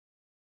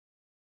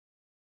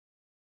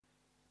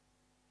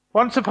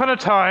Once upon a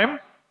time,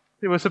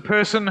 there was a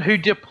person who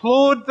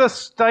deplored the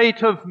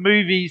state of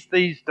movies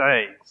these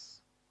days.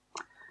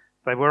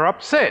 They were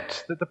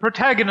upset that the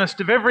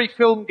protagonist of every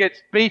film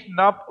gets beaten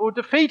up or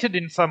defeated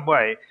in some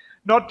way,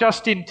 not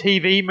just in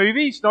TV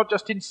movies, not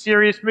just in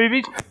serious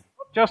movies,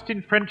 not just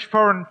in French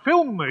foreign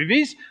film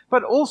movies,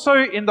 but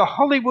also in the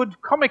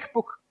Hollywood comic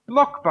book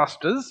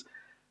blockbusters.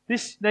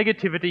 This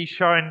negativity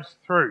shines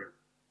through.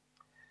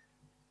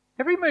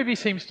 Every movie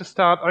seems to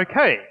start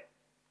okay.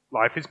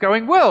 Life is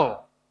going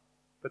well.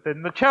 But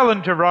then the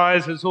challenge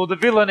arises or the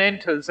villain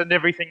enters and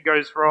everything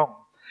goes wrong.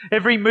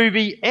 Every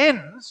movie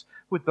ends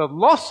with the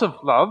loss of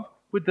love,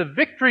 with the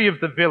victory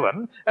of the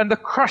villain and the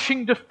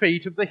crushing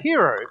defeat of the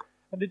hero.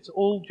 And it's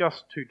all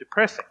just too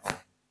depressing.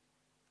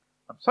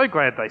 I'm so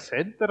glad they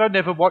said that I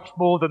never watched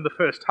more than the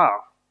first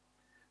half.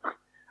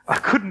 I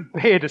couldn't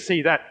bear to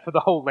see that for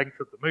the whole length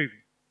of the movie.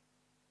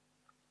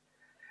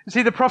 You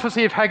see, the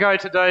prophecy of Haggai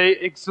today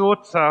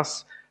exhorts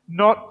us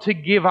not to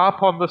give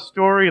up on the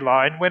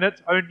storyline when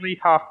it's only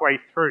halfway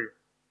through.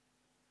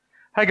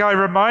 Haggai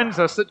reminds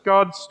us that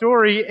God's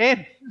story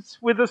ends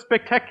with a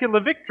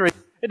spectacular victory.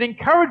 It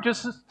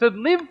encourages us to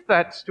live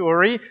that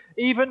story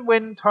even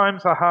when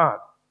times are hard.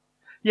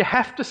 You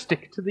have to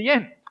stick to the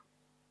end.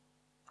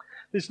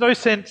 There's no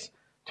sense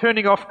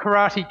turning off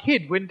Karate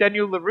Kid when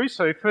Daniel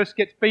LaRusso first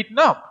gets beaten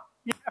up.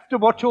 You have to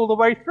watch all the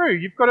way through.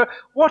 You've got to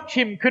watch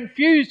him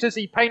confused as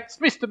he paints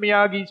Mr.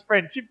 Miyagi's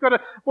French. You've got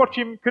to watch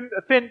him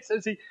confused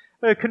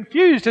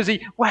as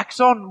he wax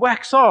on,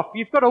 wax off.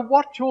 You've got to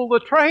watch all the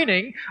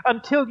training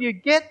until you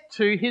get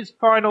to his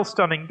final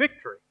stunning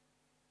victory.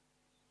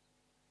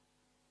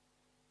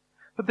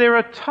 But there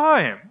are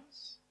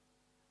times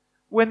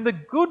when the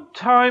good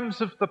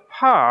times of the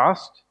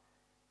past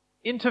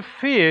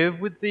interfere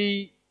with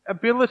the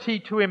ability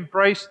to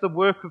embrace the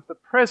work of the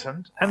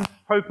present and the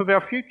hope of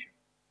our future.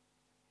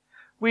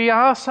 We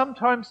are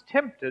sometimes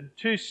tempted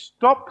to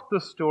stop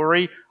the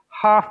story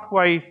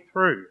halfway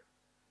through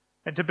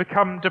and to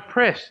become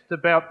depressed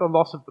about the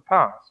loss of the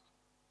past.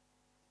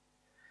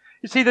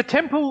 You see, the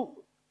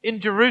temple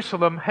in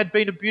Jerusalem had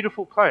been a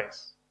beautiful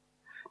place.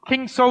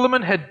 King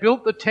Solomon had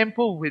built the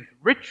temple with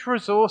rich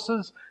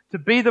resources to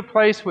be the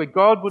place where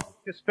God would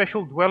make a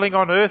special dwelling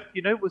on earth.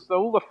 You know, it was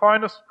all the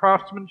finest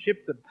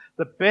craftsmanship,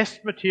 the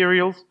best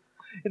materials.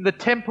 In the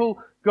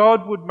temple,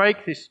 God would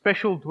make this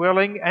special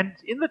dwelling, and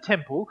in the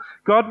temple,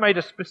 God made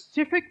a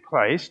specific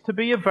place to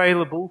be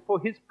available for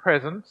his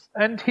presence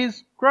and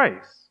his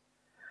grace.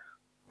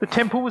 The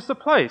temple was the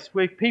place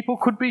where people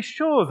could be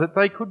sure that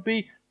they could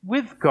be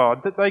with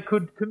God, that they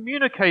could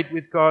communicate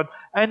with God,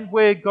 and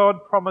where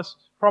God promised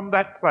from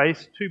that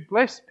place to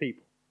bless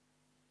people.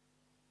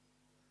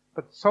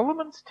 But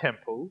Solomon's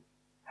temple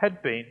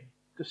had been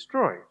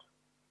destroyed.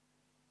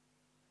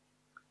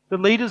 The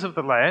leaders of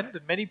the land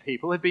and many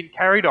people had been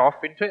carried off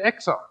into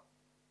exile.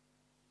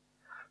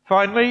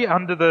 Finally,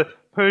 under the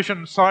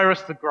Persian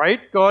Cyrus the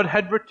Great, God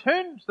had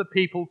returned the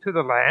people to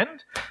the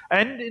land,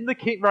 and in the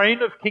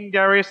reign of King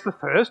Darius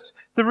I,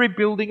 the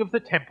rebuilding of the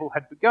temple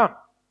had begun.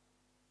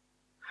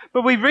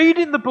 But we read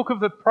in the book of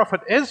the prophet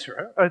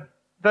Ezra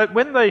that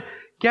when they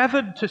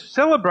gathered to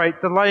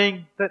celebrate the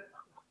laying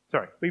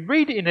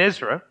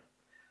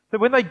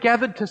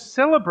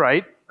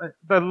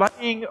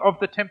of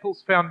the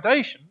temple's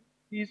foundation,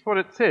 here's what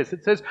it says.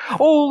 It says,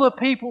 all the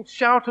people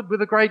shouted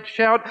with a great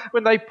shout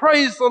when they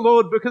praised the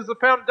Lord because the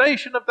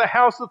foundation of the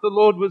house of the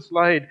Lord was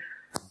laid.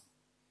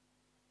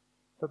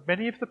 But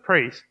many of the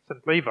priests and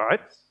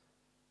Levites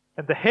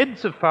and the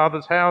heads of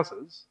fathers'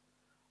 houses,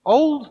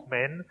 old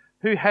men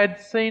who had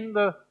seen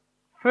the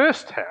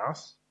first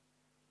house,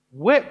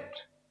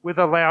 wept with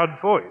a loud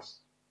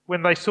voice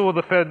when they saw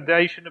the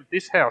foundation of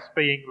this house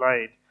being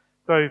laid,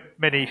 though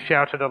many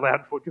shouted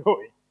aloud for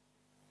joy.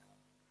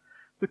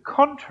 The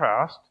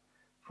contrast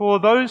for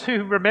those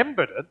who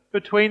remembered it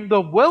between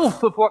the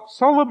wealth of what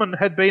Solomon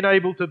had been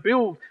able to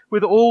build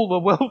with all the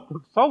wealth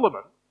of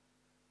Solomon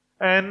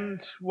and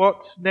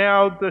what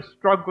now the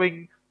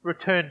struggling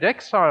returned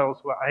exiles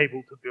were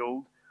able to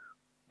build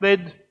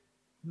led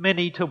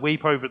many to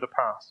weep over the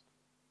past.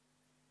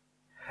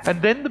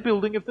 And then the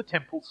building of the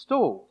temple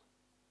stalled.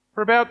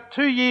 For about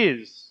 2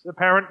 years,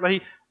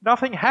 apparently,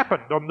 nothing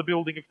happened on the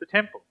building of the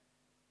temple.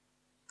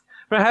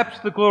 Perhaps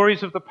the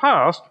glories of the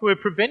past were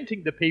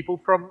preventing the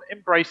people from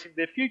embracing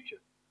their future.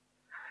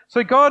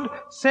 So God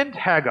sent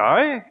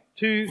Haggai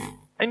to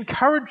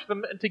encourage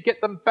them and to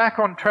get them back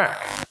on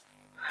track.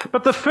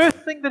 But the first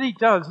thing that he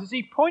does is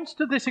he points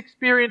to this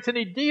experience and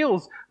he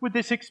deals with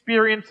this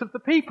experience of the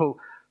people.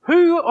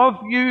 Who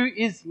of you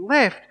is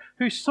left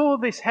who saw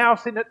this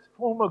house in its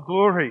former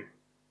glory?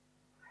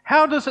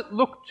 How does it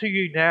look to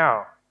you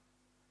now?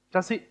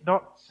 Does it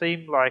not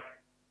seem like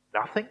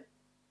nothing?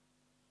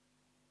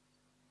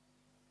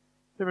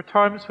 There are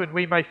times when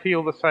we may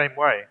feel the same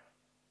way.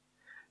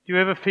 Do you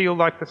ever feel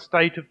like the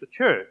state of the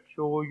church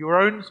or your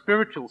own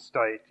spiritual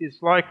state is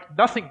like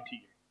nothing to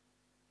you?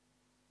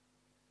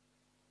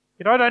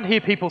 You know, I don't hear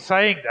people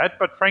saying that,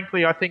 but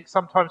frankly, I think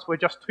sometimes we're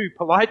just too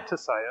polite to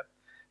say it,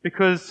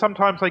 because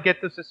sometimes I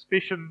get the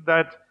suspicion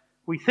that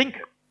we think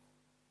it.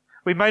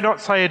 We may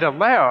not say it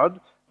aloud,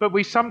 but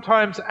we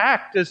sometimes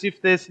act as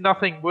if there's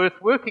nothing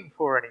worth working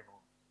for anymore.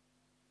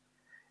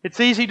 It's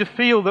easy to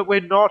feel that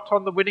we're not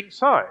on the winning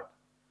side.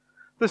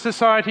 The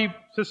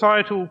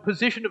societal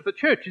position of the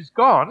church is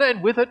gone,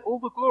 and with it all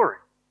the glory.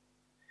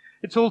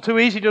 It's all too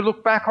easy to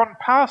look back on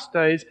past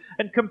days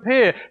and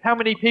compare how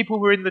many people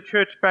were in the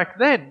church back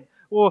then,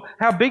 or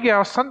how big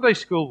our Sunday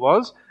school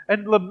was,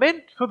 and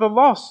lament for the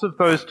loss of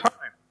those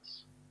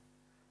times.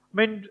 I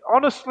mean,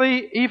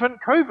 honestly, even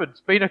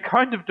COVID's been a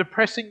kind of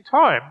depressing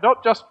time,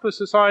 not just for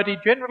society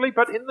generally,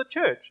 but in the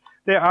church.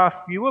 There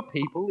are fewer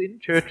people in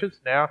churches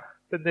now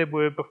than there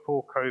were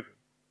before COVID.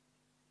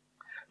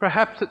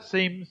 Perhaps it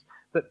seems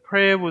that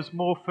prayer was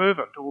more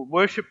fervent, or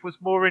worship was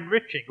more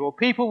enriching, or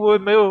people were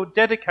more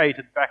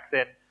dedicated back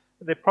then,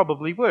 and there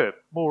probably were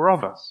more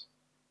of us.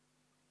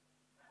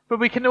 But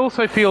we can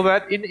also feel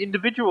that in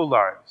individual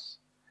lives.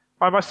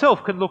 I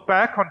myself can look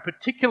back on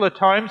particular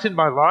times in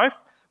my life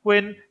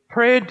when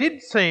prayer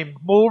did seem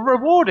more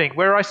rewarding,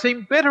 where I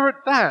seemed better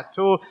at that,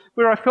 or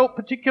where I felt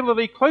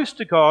particularly close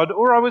to God,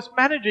 or I was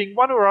managing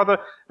one or other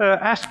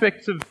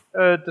aspects of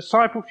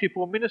discipleship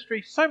or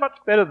ministry so much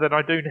better than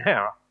I do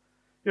now.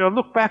 You know,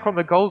 look back on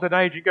the golden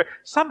age and go,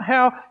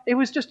 somehow it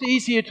was just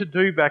easier to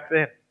do back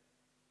then.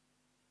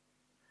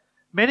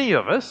 Many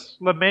of us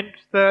lament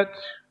that,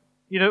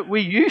 we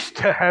used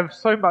to have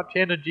so much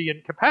energy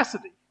and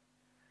capacity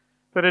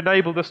that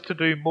enabled us to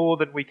do more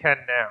than we can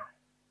now.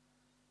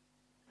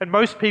 And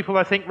most people,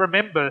 I think,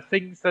 remember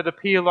things that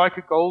appear like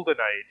a golden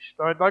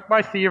age. Like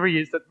my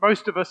theory is that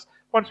most of us,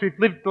 once we've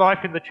lived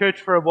life in the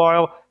church for a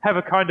while, have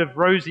a kind of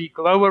rosy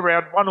glow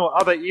around one or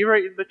other era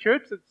in the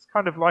church. It's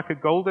kind of like a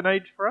golden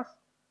age for us.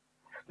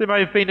 There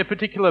may have been a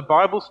particular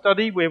Bible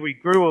study where we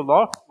grew a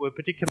lot, were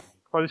particularly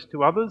close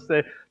to others. There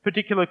are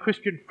particular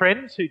Christian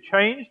friends who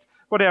changed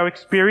what our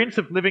experience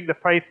of living the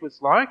faith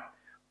was like,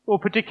 or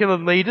particular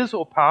leaders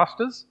or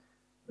pastors.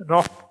 And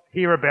often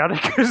hear about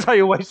it because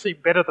they always seem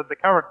better than the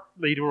current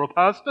leader or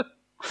pastor.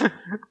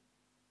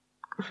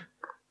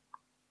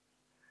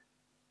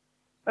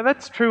 And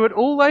that's true at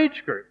all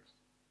age groups.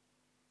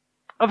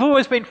 I've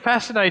always been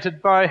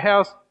fascinated by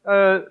how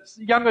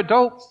young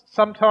adults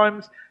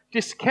sometimes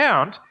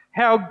discount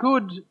how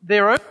good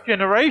their own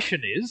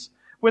generation is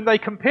when they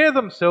compare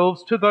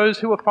themselves to those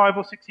who are 5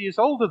 or 6 years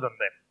older than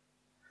them.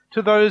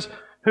 To those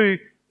who,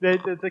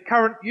 the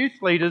current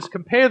youth leaders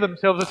compare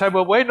themselves and say,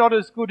 well, we're not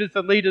as good as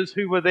the leaders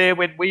who were there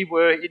when we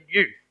were in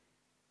youth.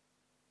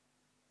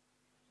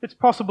 It's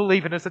possible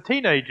even as a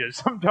teenager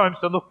sometimes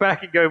to look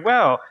back and go,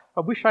 wow, I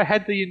wish I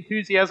had the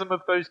enthusiasm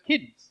of those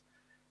kids.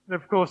 And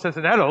of course, as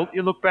an adult,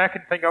 you look back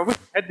and think, I wish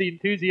I had the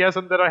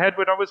enthusiasm that I had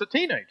when I was a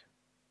teenager.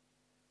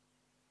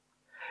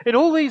 In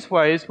all these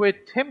ways, we're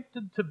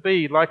tempted to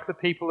be like the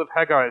people of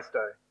Haggai's day.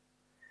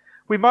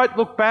 We might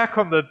look back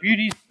on the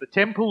beauties of the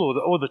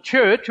temple or the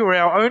church or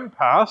our own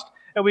past,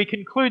 and we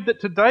conclude that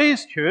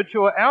today's church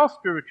or our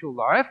spiritual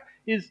life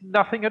is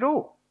nothing at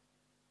all.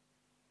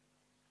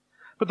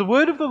 But the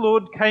word of the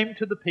Lord came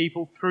to the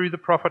people through the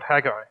prophet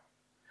Haggai.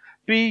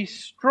 Be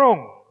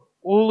strong,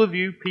 all of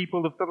you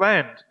people of the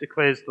land,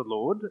 declares the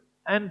Lord,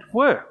 and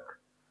work,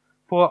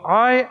 for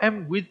I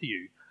am with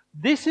you.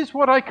 This is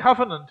what I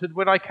covenanted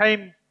when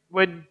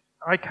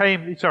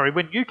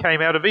you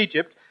came out of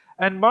Egypt,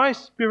 and my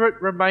spirit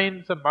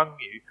remains among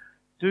you.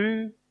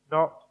 Do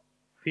not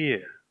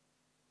fear.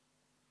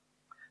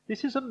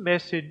 This is a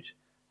message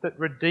that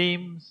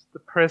redeems the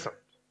present.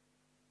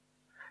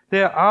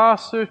 There are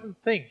certain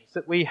things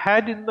that we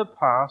had in the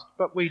past,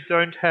 but we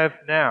don't have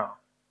now.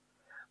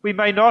 We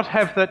may not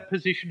have that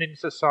position in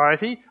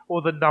society,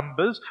 or the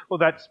numbers, or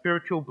that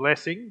spiritual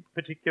blessing,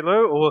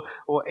 particular, or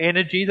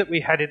energy that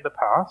we had in the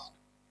past.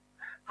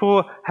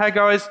 For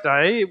Haggai's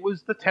day, it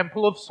was the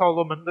Temple of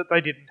Solomon that they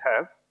didn't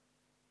have.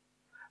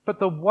 But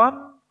the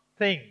one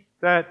thing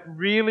that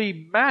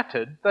really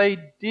mattered, they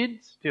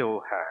did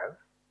still have,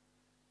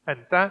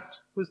 and that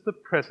was the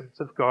presence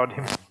of God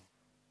Himself.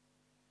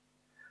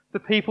 The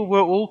people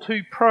were all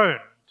too prone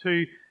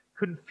to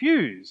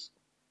confuse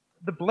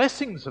the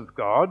blessings of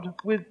God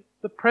with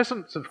the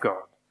presence of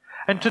God,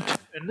 and to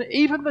turn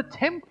even the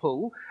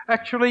temple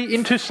actually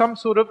into some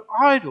sort of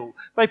idol.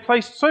 They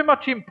placed so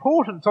much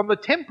importance on the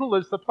temple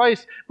as the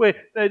place where,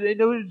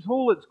 in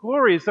all its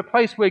glory, as the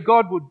place where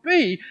God would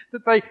be,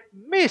 that they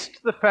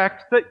missed the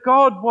fact that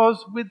God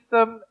was with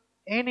them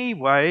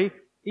anyway,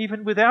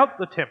 even without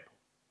the temple.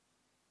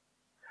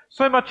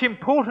 So much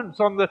importance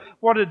on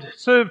what had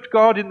served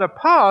God in the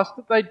past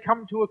that they'd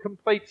come to a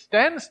complete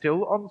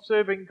standstill on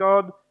serving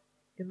God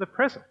in the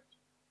present.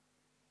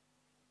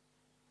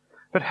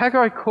 But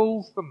Haggai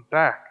calls them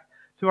back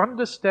to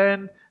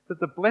understand that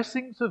the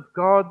blessings of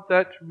God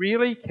that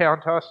really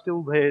count are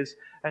still theirs,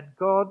 and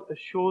God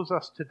assures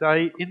us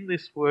today in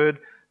this word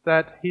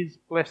that His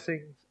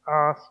blessings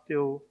are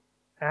still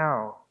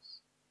ours.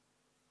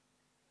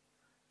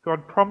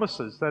 God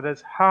promises that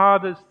as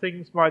hard as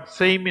things might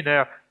seem in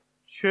our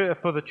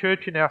for the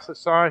church in our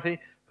society,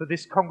 for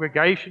this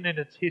congregation in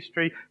its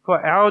history,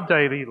 for our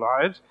daily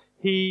lives,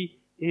 He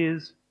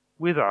is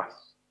with us.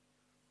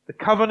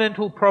 The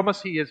covenantal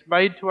promise he has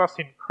made to us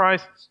in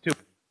Christ still,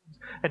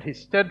 and his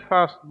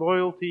steadfast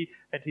loyalty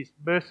and his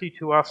mercy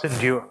to us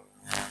endure.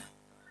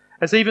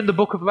 As even the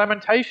book of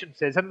Lamentations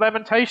says, and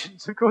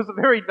Lamentations, of course, the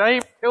very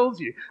name tells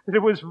you that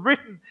it was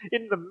written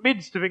in the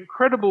midst of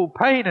incredible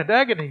pain and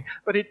agony,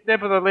 but it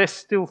nevertheless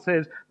still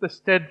says, the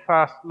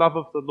steadfast love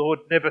of the Lord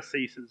never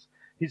ceases.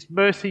 His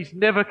mercies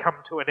never come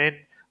to an end.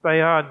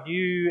 They are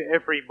new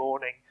every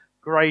morning.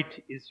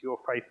 Great is your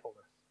faithfulness.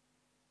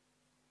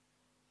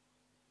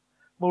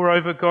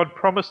 Moreover, God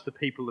promised the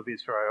people of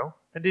Israel,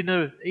 and in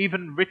an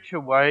even richer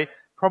way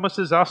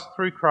promises us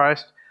through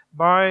Christ,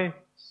 my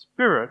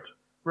Spirit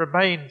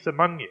remains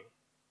among you.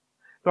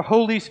 The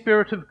Holy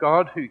Spirit of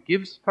God, who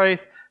gives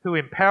faith, who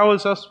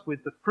empowers us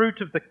with the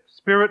fruit of the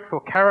Spirit for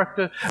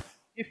character,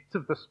 gifts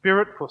of the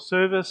Spirit for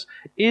service,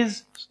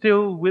 is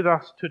still with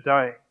us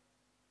today.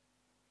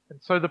 And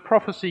so the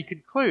prophecy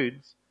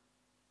concludes,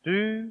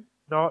 do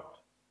not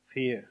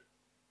fear.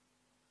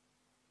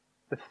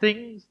 The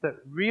things that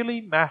really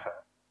matter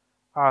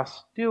are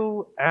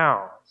still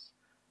ours,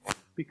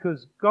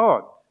 because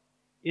God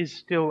is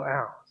still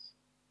ours,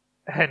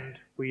 and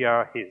we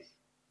are his.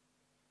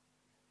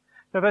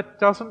 Now that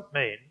doesn't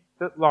mean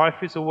that life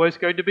is always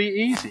going to be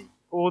easy,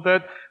 or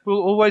that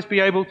we'll always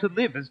be able to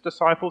live as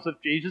disciples of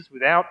Jesus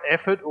without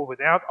effort or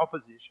without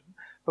opposition.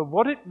 But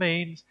what it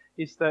means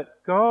is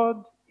that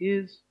God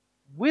is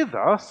with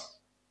us,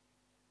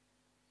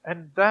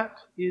 and that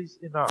is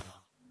enough.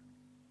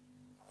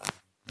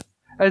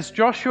 As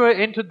Joshua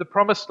entered the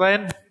promised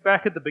land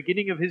back at the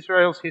beginning of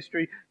Israel's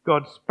history,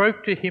 God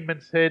spoke to him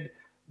and said,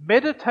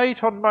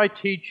 meditate on my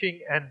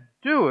teaching and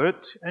do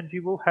it, and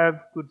you will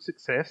have good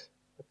success.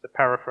 That's a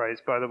paraphrase,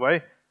 by the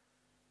way.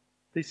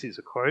 This is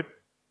a quote.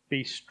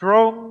 Be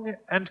strong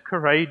and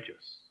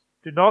courageous.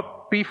 Do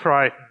not be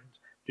frightened.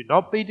 Do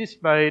not be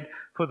dismayed,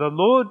 for the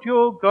Lord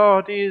your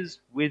God is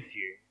with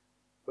you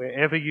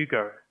wherever you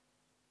go.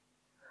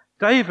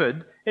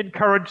 David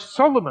encouraged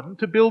Solomon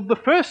to build the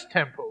first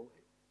temple,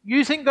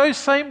 using those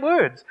same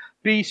words.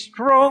 Be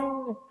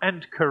strong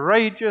and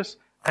courageous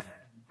and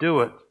do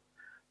it.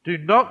 Do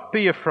not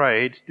be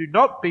afraid. Do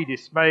not be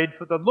dismayed,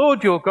 for the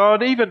Lord your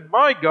God, even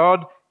my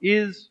God,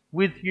 is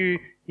with you.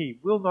 He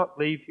will not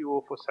leave you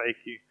or forsake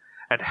you.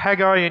 And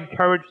Haggai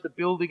encouraged the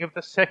building of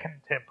the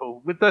second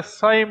temple with the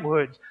same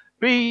words.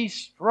 Be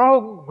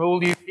strong,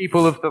 all you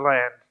people of the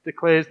land,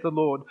 declares the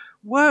Lord.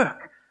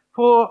 Work,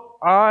 for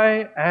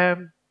I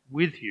am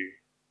with you,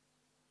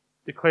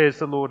 declares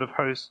the Lord of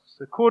hosts.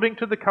 According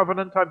to the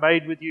covenant I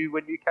made with you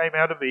when you came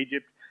out of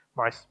Egypt,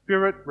 my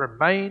Spirit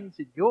remains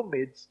in your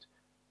midst.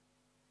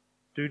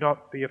 Do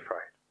not be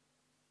afraid.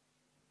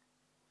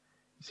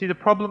 You see, the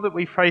problem that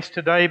we face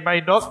today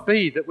may not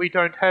be that we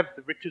don't have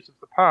the riches of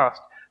the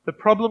past. The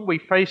problem we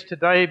face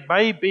today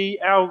may be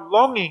our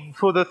longing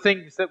for the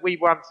things that we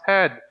once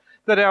had,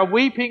 that our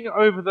weeping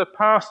over the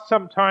past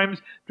sometimes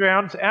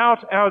drowns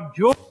out our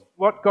joy at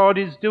what God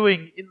is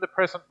doing in the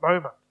present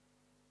moment.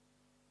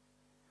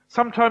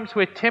 Sometimes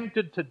we're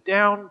tempted to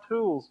down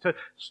tools, to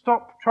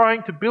stop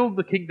trying to build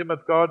the kingdom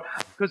of God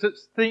because it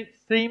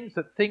seems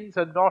that things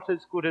are not as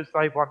good as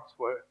they once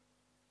were.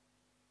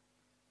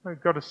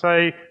 I've got to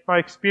say, my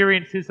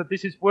experience is that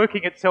this is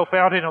working itself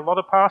out in a lot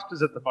of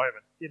pastors at the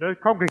moment. You know,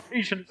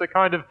 congregations are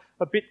kind of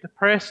a bit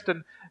depressed,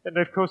 and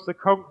of course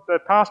the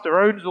pastor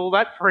owns all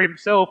that for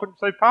himself, and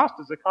so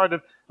pastors are kind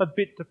of a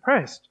bit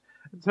depressed.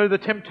 And so the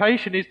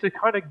temptation is to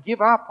kind of give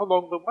up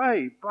along the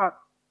way, but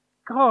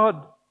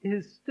God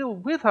is still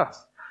with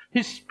us.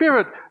 His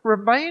Spirit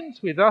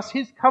remains with us.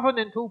 His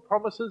covenantal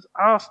promises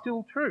are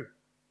still true.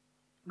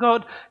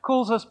 God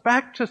calls us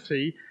back to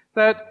see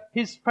that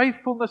his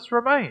faithfulness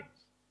remains,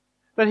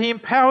 that he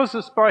empowers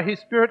us by his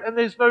Spirit, and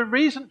there's no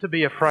reason to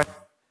be afraid.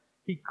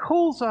 He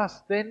calls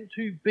us then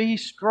to be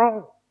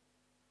strong,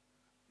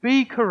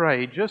 be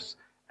courageous,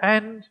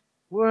 and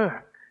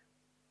work.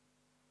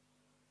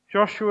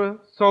 Joshua,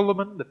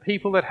 Solomon, the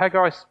people that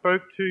Haggai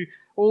spoke to,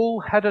 all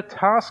had a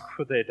task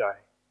for their day.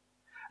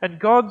 And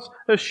God's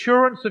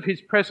assurance of his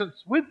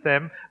presence with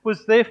them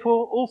was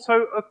therefore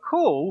also a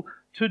call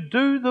to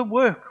do the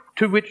work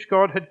to which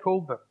God had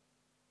called them.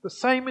 The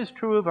same is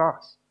true of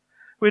us.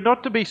 We're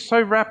not to be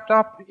so wrapped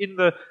up in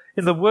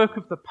the work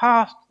of the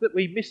past that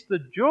we miss the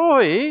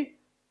joy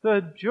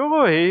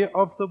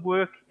of the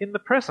work in the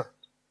present.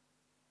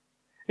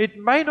 It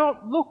may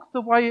not look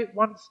the way it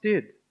once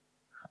did.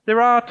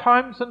 There are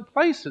times and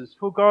places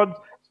for God's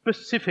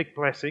specific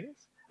blessings,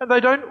 and they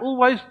don't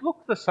always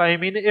look the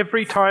same in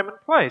every time and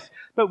place.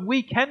 But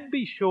we can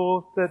be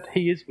sure that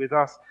he is with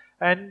us,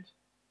 and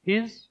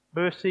his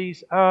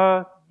mercies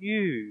are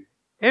new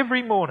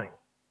every morning.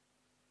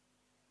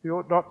 We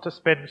ought not to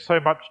spend so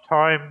much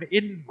time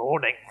in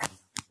mourning.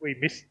 We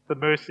miss the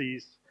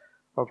mercies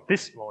of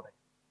this morning.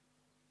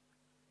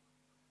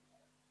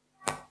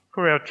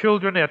 For our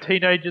children, our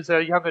teenagers,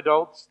 our young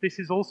adults, this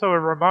is also a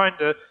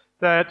reminder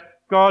that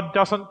God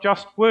doesn't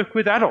just work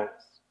with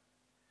adults.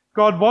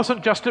 God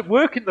wasn't just at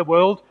work in the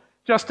world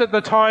just at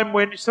the time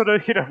when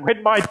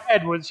when my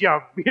dad was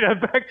young,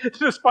 back,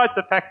 despite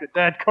the fact that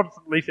Dad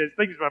constantly says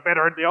things were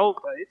better in the old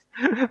days,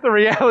 the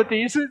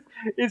reality is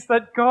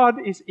that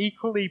God is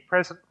equally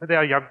present with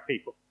our young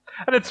people.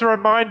 And it's a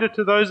reminder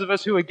to those of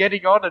us who are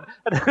getting on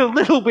and a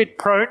little bit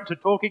prone to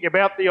talking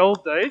about the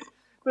old days,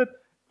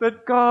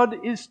 that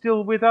God is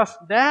still with us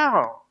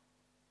now.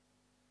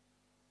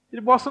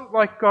 It wasn't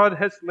like God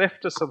has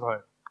left us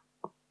alone.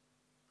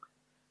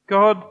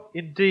 God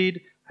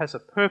indeed has a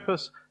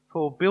purpose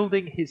for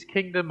building his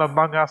kingdom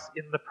among us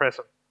in the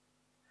present.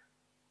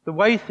 The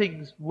way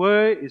things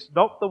were is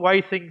not the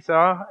way things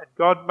are, and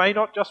God may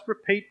not just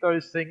repeat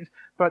those things,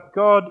 but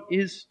God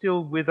is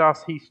still with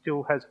us. He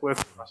still has work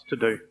for us to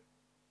do.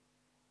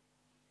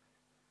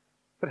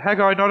 But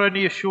Haggai not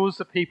only assures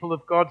the people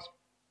of God's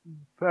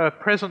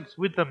presence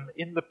with them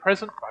in the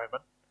present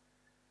moment,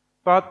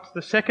 but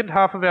the second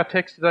half of our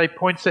text today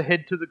points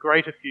ahead to the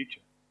greater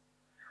future.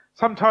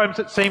 Sometimes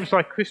it seems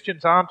like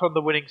Christians aren't on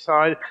the winning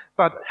side,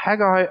 but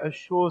Haggai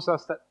assures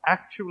us that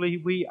actually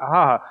we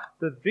are.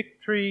 The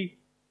victory,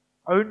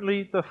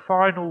 only the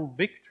final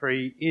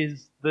victory,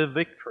 is the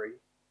victory.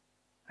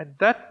 And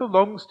that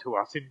belongs to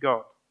us in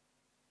God.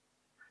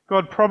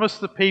 God promised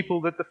the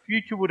people that the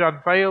future would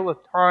unveil a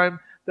time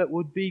that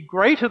would be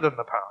greater than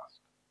the past.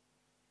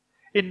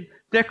 In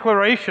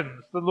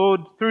declarations,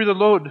 through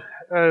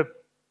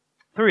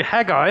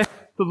Haggai,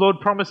 the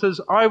Lord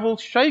promises, I will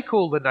shake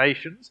all the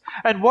nations,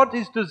 and what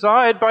is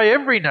desired by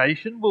every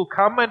nation will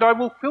come, and I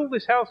will fill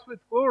this house with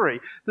glory.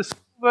 The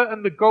silver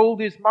and the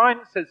gold is mine,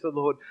 says the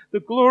Lord.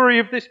 The glory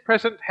of this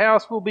present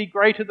house will be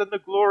greater than the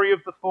glory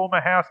of the former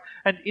house,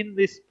 and in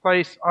this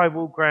place I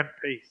will grant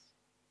peace.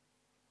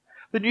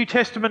 The New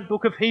Testament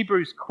book of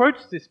Hebrews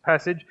quotes this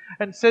passage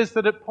and says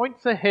that it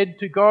points ahead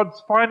to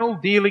God's final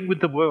dealing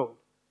with the world.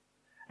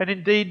 And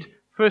indeed,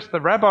 first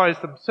the rabbis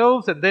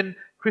themselves and then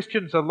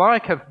Christians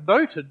alike have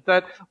noted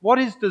that what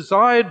is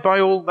desired by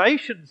all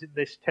nations in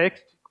this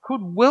text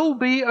could well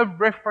be a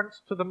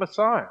reference to the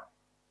Messiah.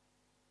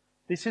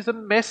 This is a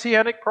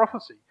messianic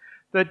prophecy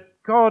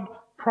that God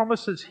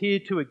promises here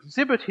to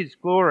exhibit his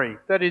glory,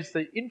 that is,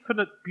 the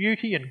infinite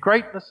beauty and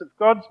greatness of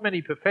God's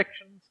many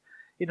perfections,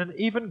 in an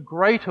even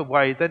greater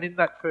way than in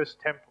that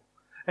first temple,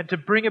 and to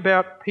bring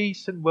about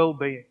peace and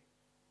well-being.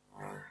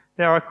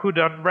 Now, I could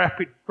unwrap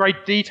in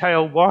great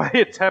detail why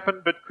it's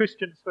happened, but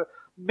Christians for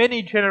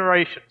many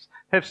generations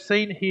have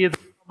seen here the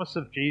promise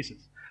of Jesus.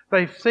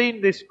 They've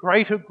seen this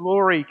greater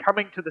glory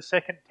coming to the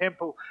second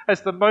temple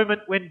as the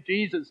moment when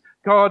Jesus,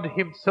 God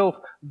himself,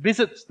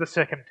 visits the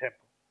second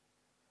temple.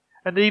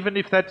 And even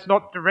if that's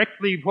not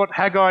directly what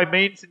Haggai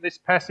means in this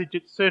passage,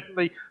 it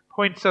certainly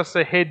points us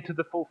ahead to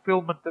the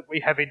fulfillment that we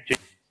have in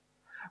Jesus.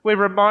 We're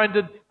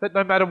reminded that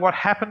no matter what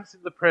happens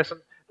in the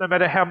present, no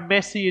matter how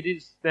messy it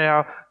is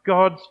now,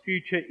 God's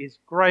future is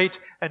great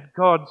and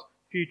God's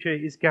future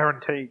is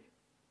guaranteed.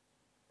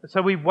 And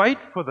so we wait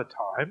for the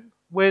time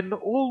when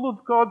all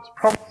of God's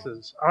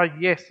promises are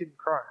yes in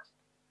Christ.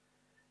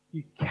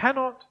 You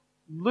cannot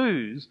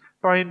lose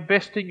by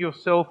investing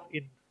yourself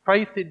in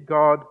faith in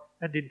God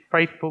and in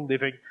faithful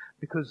living,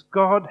 because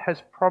God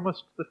has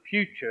promised the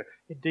future.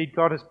 Indeed,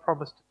 God has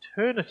promised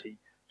eternity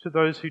to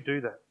those who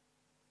do that.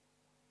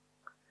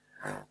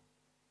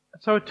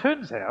 And so it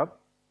turns out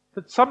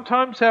that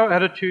sometimes our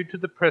attitude to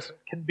the present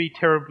can be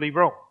terribly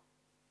wrong.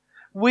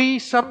 We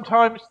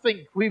sometimes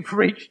think we've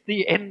reached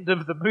the end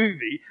of the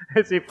movie,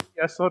 as if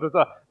we are sort of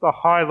the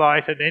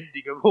highlight and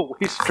ending of all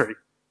history.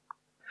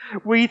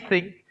 We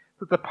think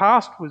that the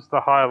past was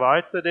the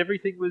highlight, that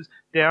everything was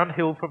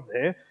downhill from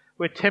there.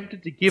 We're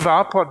tempted to give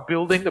up on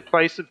building the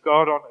place of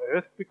God on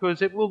earth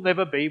because it will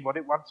never be what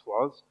it once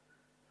was.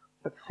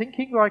 But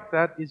thinking like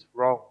that is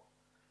wrong,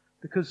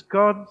 because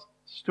God's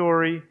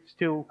story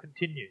still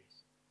continues.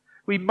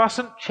 We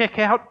mustn't check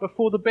out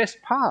before the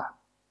best part.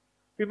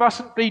 We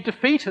mustn't be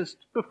defeatist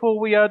before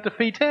we are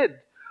defeated.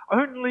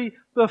 Only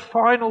the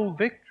final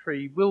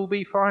victory will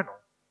be final.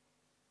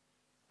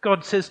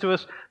 God says to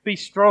us, be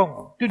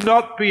strong, do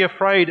not be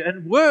afraid,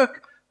 and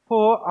work,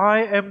 for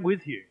I am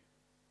with you.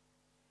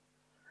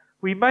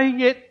 We may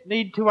yet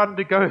need to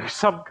undergo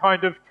some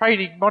kind of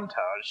training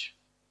montage.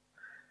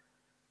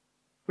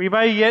 We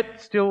may yet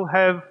still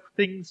have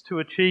things to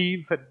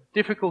achieve and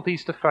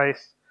difficulties to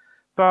face,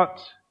 but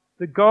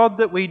the God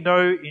that we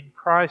know in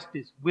Christ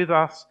is with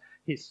us.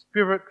 His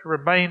Spirit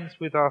remains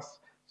with us,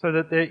 so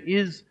that there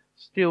is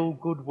still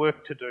good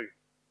work to do.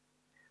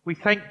 We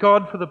thank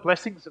God for the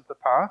blessings of the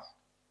past.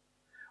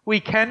 We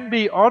can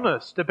be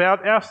honest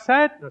about our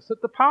sadness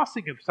at the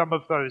passing of some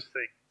of those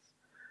things.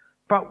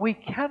 But we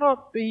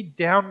cannot be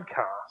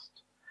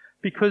downcast,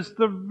 because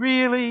the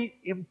really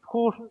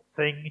important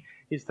thing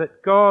is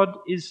that God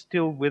is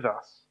still with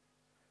us.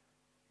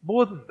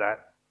 More than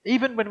that,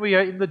 even when we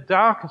are in the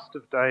darkest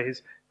of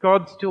days,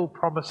 God still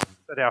promises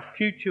that our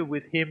future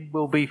with him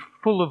will be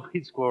full of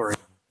his glory.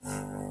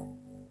 2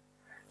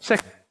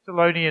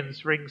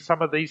 Thessalonians rings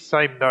some of these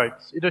same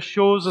notes. It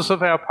assures us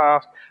of our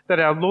past, that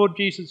our Lord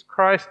Jesus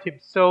Christ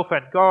himself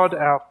and God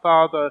our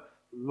Father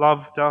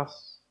loved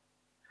us.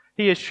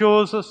 He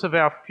assures us of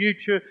our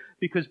future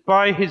because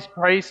by his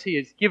grace he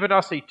has given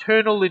us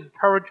eternal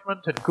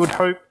encouragement and good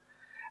hope.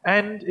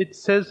 And it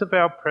says of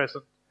our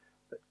present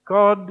that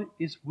God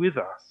is with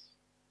us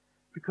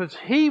because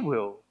he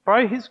will,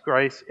 by his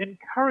grace,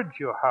 encourage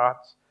your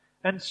hearts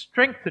and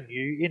strengthen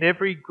you in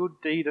every good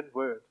deed and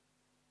word.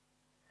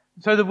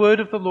 And so the word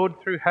of the Lord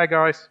through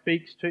Haggai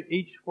speaks to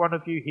each one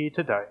of you here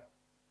today.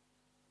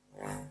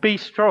 Be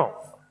strong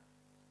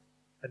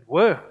and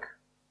work,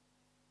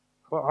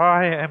 for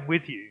I am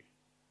with you.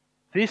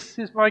 This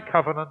is my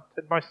covenant,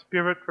 and my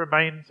spirit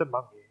remains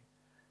among you.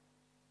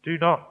 Do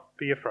not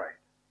be afraid.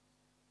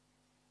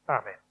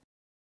 Amen.